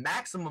at its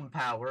maximum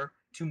power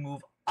to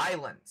move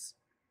islands.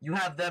 You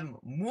have them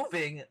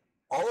moving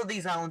all of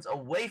these islands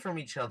away from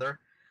each other,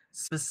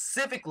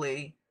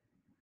 specifically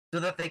so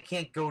that they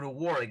can't go to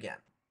war again.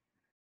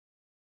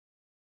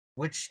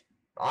 Which,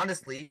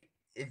 honestly,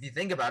 if you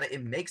think about it,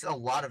 it makes a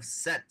lot of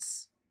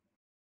sense.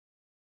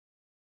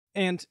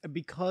 And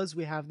because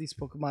we have these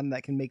Pokemon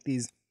that can make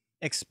these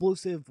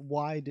explosive,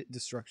 wide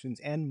destructions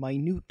and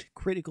minute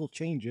critical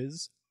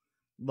changes,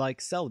 like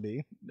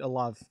Celebi, a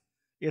lot of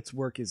its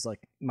work is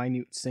like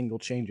minute single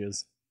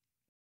changes,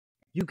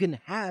 you can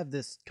have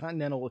this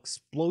continental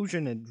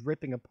explosion and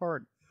ripping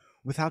apart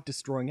without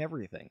destroying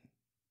everything.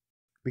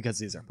 Because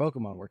these are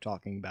Pokemon we're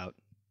talking about.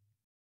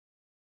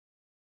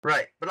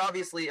 Right, but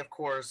obviously, of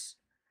course,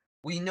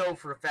 we know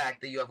for a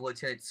fact that you have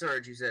Lieutenant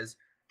Surge who says,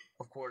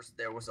 of course,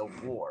 there was a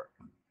war.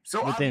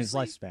 So within his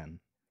lifespan.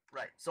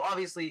 Right, so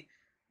obviously,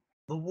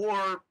 the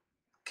war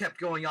kept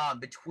going on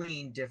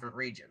between different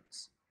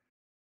regions.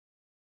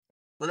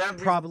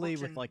 Probably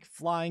with, like,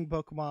 flying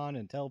Pokemon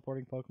and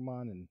teleporting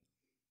Pokemon and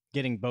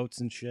getting boats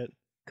and shit.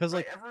 Because,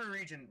 right, like, every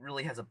region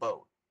really has a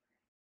boat.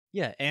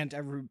 Yeah, and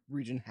every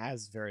region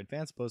has very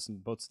advanced boats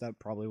and boats that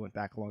probably went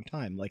back a long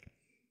time. Like,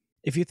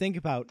 if you think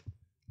about,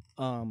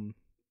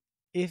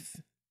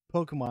 if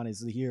Pokemon is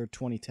the year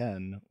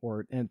 2010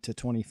 or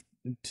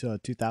to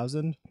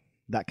 2000,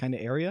 that kind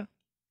of area,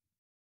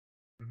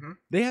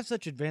 they have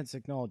such advanced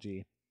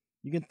technology.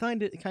 You can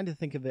kind of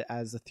think of it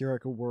as a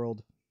theoretical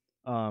world,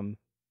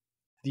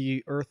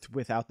 the Earth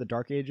without the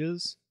Dark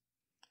Ages.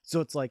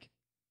 So it's like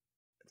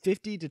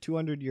 50 to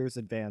 200 years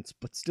advanced,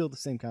 but still the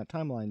same kind of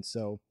timeline.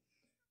 So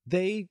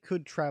they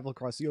could travel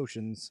across the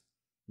oceans,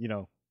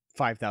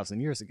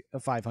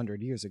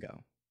 500 years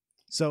ago.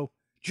 So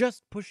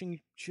just pushing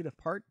shit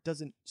apart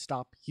doesn't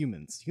stop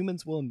humans.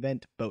 Humans will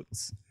invent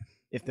boats.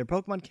 If their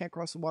Pokemon can't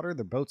cross the water,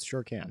 their boats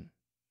sure can.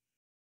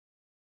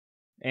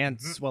 And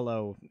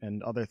Swallow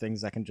and other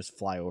things that can just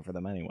fly over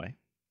them anyway.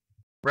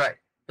 Right.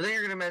 But then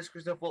you're going to mention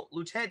yourself, well,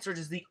 Lieutenant Surge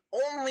is the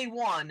only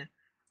one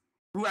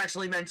who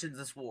actually mentions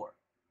this war.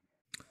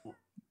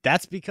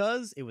 That's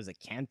because it was a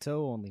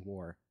Kanto-only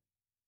war.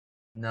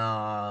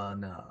 No.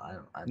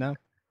 No?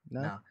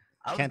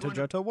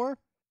 Kanto-Johto war?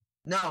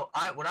 No,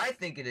 what I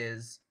think it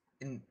is,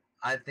 and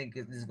I think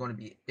this is going to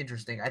be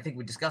interesting, I think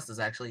we discussed this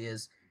actually,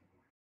 is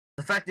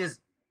the fact is,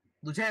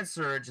 Lieutenant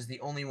Surge is the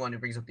only one who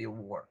brings up the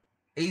war.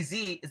 AZ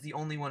is the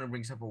only one who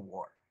brings up a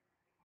war.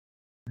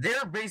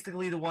 They're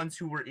basically the ones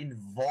who were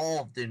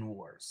involved in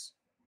wars.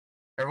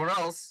 Everyone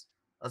else,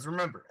 let's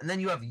remember. And then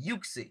you have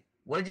Uxie.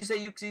 What did you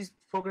say Uxie's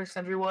Pokedex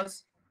entry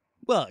was?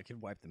 Well, it could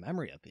wipe the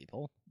memory of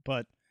people,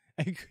 but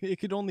it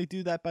could only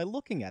do that by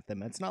looking at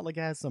them. It's not like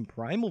it has some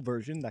primal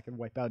version that can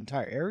wipe out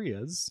entire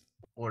areas.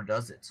 Or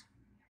does it?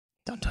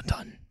 Dun dun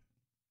dun.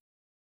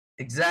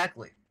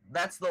 Exactly.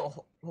 That's the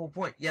whole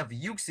point. You have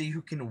Uxie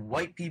who can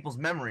wipe people's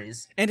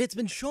memories. And it's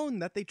been shown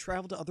that they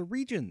travel to other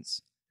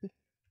regions.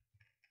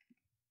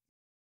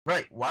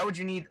 Right. Why would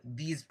you need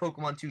these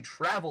Pokemon to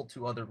travel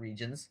to other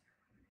regions,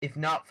 if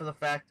not for the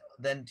fact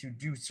then to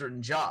do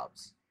certain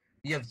jobs?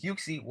 You have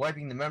Uxie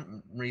wiping the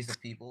memories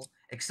of people,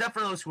 except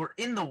for those who are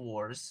in the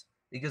wars,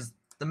 because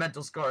the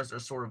mental scars are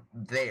sort of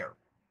there.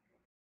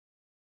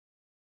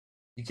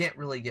 You can't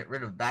really get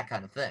rid of that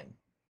kind of thing.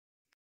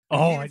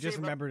 Oh, I just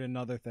remembered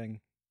another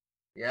thing.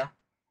 Yeah?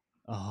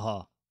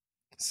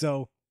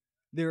 So,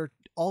 there are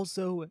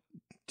also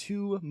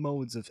two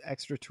modes of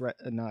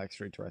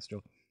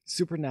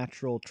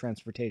supernatural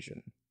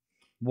transportation.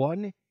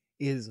 One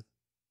is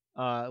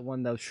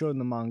one that was shown in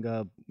the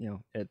manga,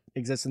 it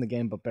exists in the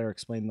game, but better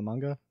explained in the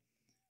manga.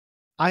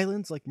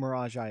 Islands like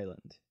Mirage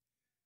Island.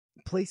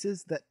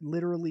 Places that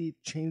literally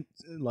change,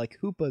 like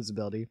Hoopa's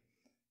ability,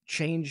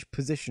 change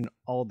position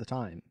all the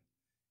time.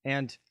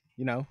 And,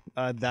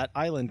 that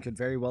island could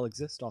very well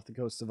exist off the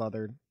coast of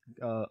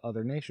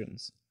other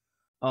nations.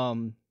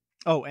 And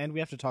we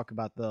have to talk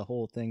about the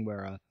whole thing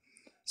where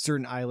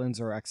certain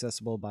islands are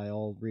accessible by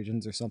all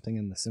regions or something,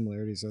 and the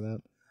similarities of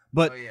that.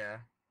 But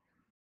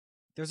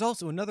there's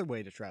also another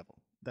way to travel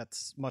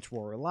that's much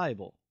more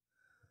reliable.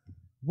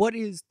 What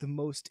is the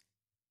most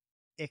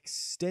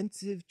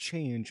extensive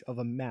change of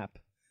a map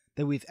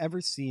that we've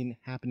ever seen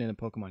happen in a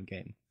Pokemon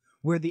game,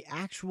 where the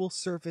actual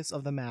surface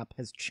of the map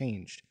has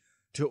changed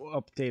to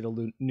update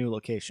a new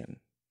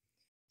location?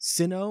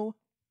 Sinnoh,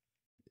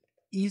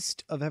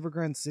 east of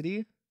Evergrande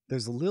City,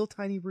 there's a little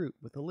tiny route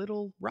with a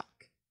little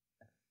rock.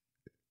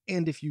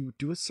 And if you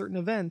do a certain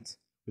event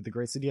with the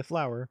Great City of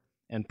Flower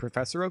and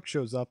Professor Oak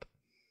shows up,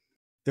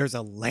 there's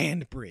a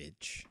land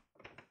bridge.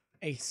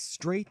 A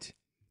straight,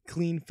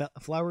 clean,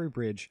 flowery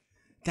bridge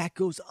that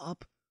goes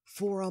up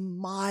for a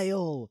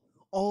mile,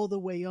 all the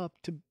way up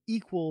to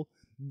equal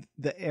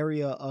the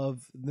area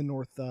of the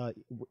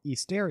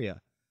northeast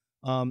area.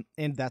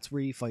 And that's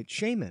where you fight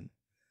Shaman.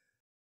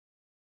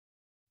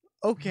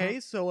 Okay,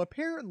 so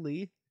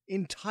apparently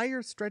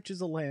entire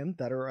stretches of land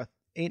that are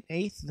an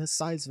eighth the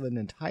size of an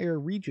entire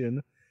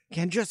region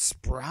can just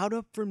sprout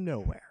up from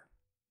nowhere.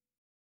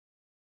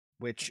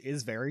 Which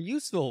is very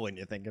useful when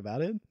you think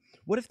about it.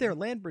 What if there are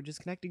land bridges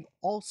connecting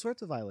all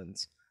sorts of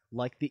islands,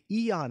 like the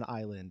Eon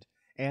Island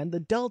and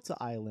the Delta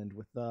Island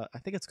with I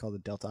think it's called the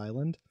Delta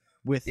Island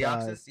with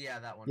Deoxys,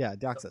 that one. Yeah,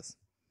 Deoxys.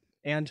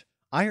 And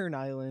Iron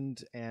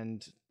Island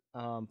and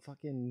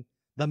fucking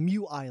the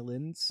Mew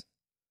Islands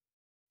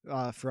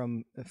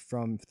from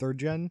 3rd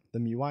Gen, the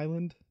Mew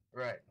Island.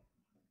 Right.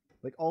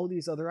 Like all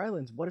these other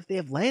islands, what if they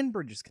have land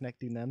bridges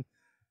connecting them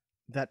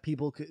that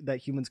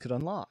humans could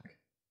unlock?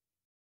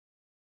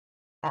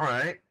 All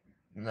right.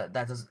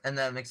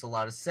 That makes a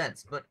lot of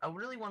sense. But I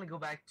really want to go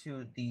back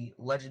to the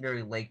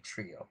legendary Lake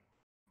Trio.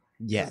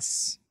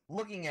 Yes.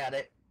 Looking at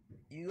it,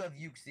 you have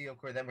Uxie, of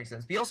course, that makes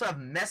sense. But you also have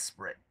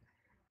Mesprit.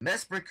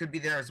 Mesprit could be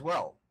there as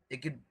well.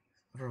 It could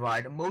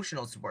provide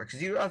emotional support,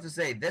 because you have to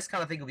say this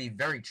kind of thing would be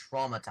very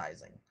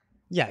traumatizing.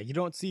 Yeah, you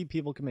don't see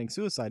people committing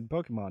suicide in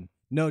Pokemon.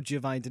 No,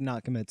 Giovanni did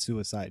not commit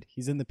suicide.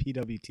 He's in the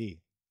PWT.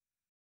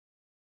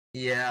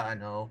 Yeah, I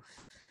know.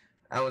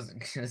 I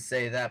wasn't going to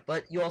say that.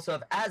 But you also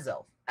have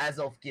Azelf.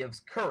 Azelf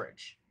gives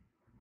courage.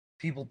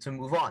 People to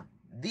move on.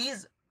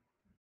 These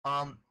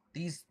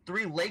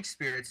 3 lake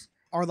spirits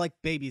are like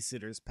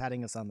babysitters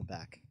patting us on the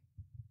back.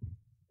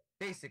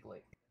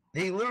 Basically.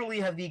 They literally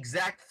have the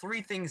exact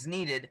 3 things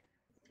needed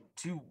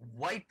to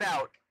wipe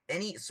out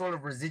any sort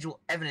of residual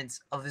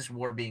evidence of this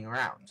war being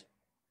around.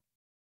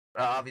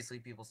 Obviously,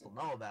 people still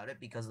know about it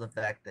because of the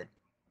fact that,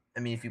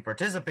 if you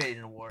participate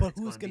in a war, but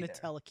who's going to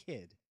tell a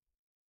kid?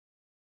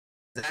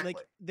 Exactly.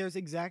 Like, there's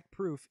exact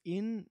proof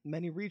in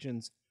many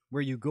regions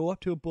where you go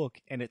up to a book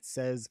and it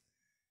says,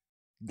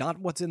 not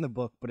what's in the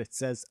book, but it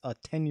says a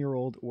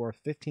 10-year-old or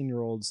a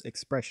 15-year-old's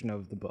expression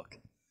of the book.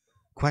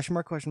 Question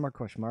mark, question mark,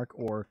 question mark,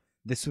 or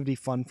this would be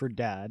fun for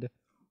dad,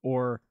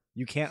 or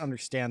you can't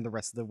understand the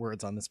rest of the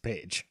words on this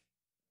page.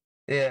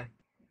 Yeah.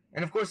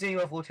 And of course, then you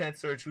have Lieutenant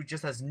Surge, who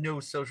just has no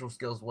social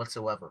skills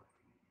whatsoever.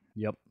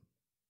 Yep.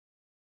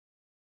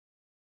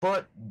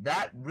 But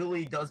that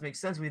really does make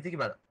sense when you think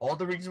about it. All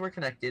the regions were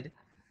connected.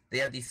 They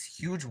had these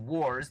huge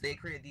wars. They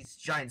created these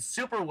giant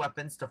super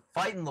weapons to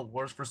fight in the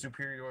wars for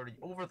superiority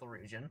over the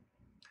region.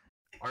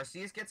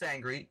 Arceus gets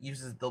angry,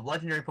 uses the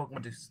legendary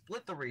Pokemon to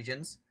split the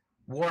regions.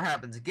 War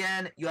happens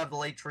again. You have the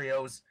late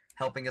trios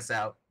helping us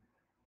out.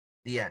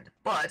 The end.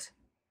 But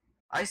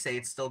I say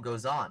it still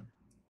goes on.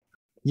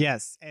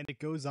 Yes, and it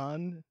goes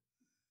on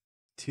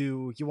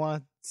to... You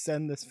want to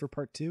send this for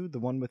part 2? The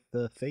one with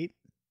the Fate?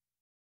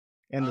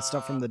 And the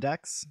stuff from the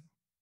decks?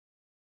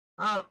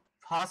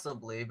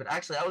 Possibly, but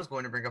actually I was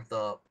going to bring up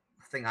the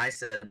thing I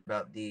said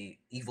about the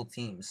evil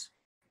teams.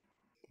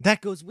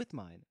 That goes with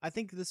mine. I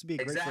think this would be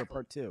great Exactly. for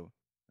part 2.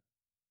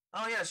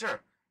 Oh yeah, sure.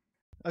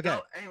 Okay.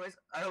 So, anyways,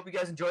 I hope you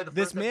guys enjoyed the first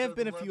This may have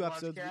episode been a of few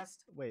episodes.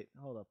 Wait,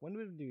 hold up. When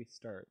did we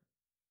start?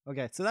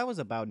 Okay, so that was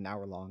about an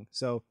hour long.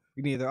 So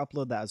we can either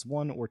upload that as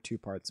 1 or 2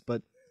 parts.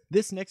 But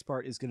this next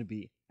part is going to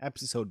be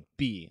episode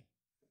B.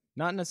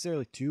 Not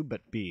necessarily 2,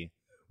 but B.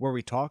 Where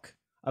we talk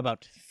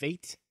about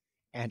fate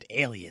and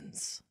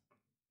aliens.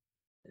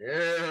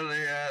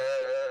 Aliens.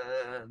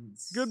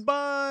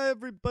 Goodbye,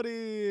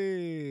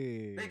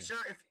 everybody. Make sure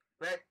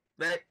I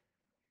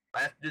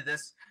have to do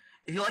this.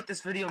 If you like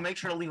this video, make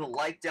sure to leave a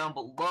like down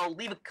below.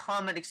 Leave a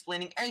comment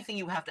explaining anything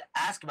you have to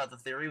ask about the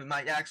theory. We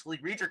might actually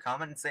read your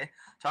comment and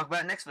talk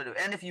about it next video.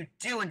 And if you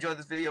do enjoy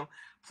this video,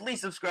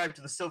 please subscribe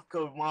to the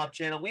Silph-Co Mob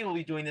channel. We will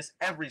be doing this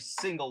every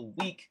single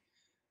week.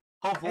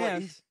 Hopefully.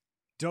 And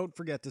don't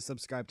forget to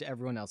subscribe to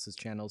everyone else's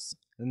channels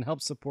and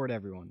help support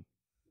everyone.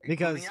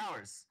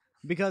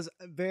 Because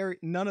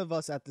none of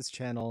us at this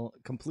channel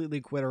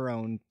completely quit our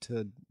own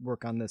to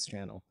work on this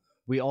channel.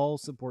 We all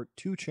support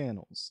 2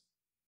 channels.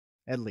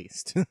 At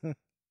least.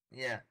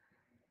 Yeah.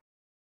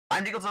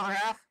 I'm Deagle's other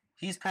half.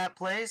 He's Pat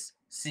Plays.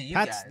 See you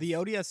Pat's guys. the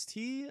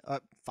ODST.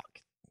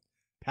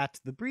 Pat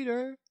the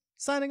Breeder.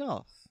 Signing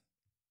off.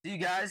 See you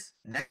guys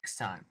next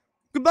time.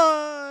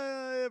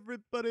 Goodbye,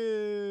 everybody.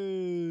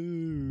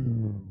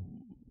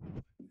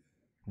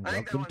 I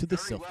think that Welcome went to the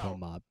very Silph-Co well.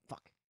 Mob.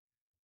 Fuck.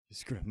 You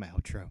screwed up my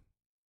outro.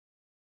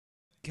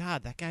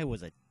 God, that guy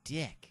was a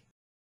dick.